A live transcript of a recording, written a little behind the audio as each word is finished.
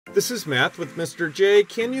This is Math with Mr. J.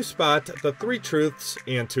 Can you spot the 3 truths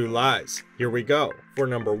and 2 lies? Here we go. For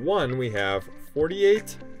number 1, we have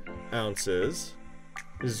 48 ounces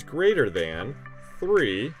is greater than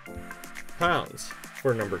 3 pounds.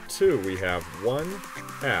 For number 2, we have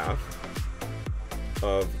 1/2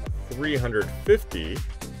 of 350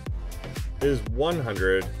 is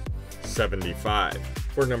 175.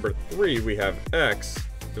 For number 3, we have x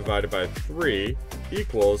divided by 3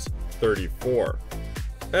 equals 34.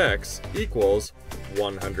 X equals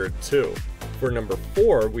 102. For number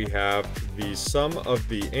 4, we have the sum of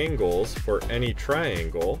the angles for any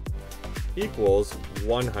triangle equals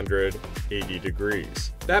 180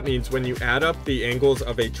 degrees. That means when you add up the angles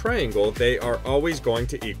of a triangle, they are always going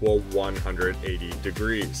to equal 180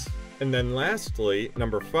 degrees. And then lastly,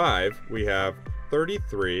 number 5, we have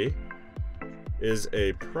 33 is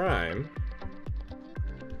a prime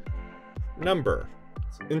number.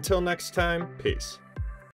 Until next time, peace.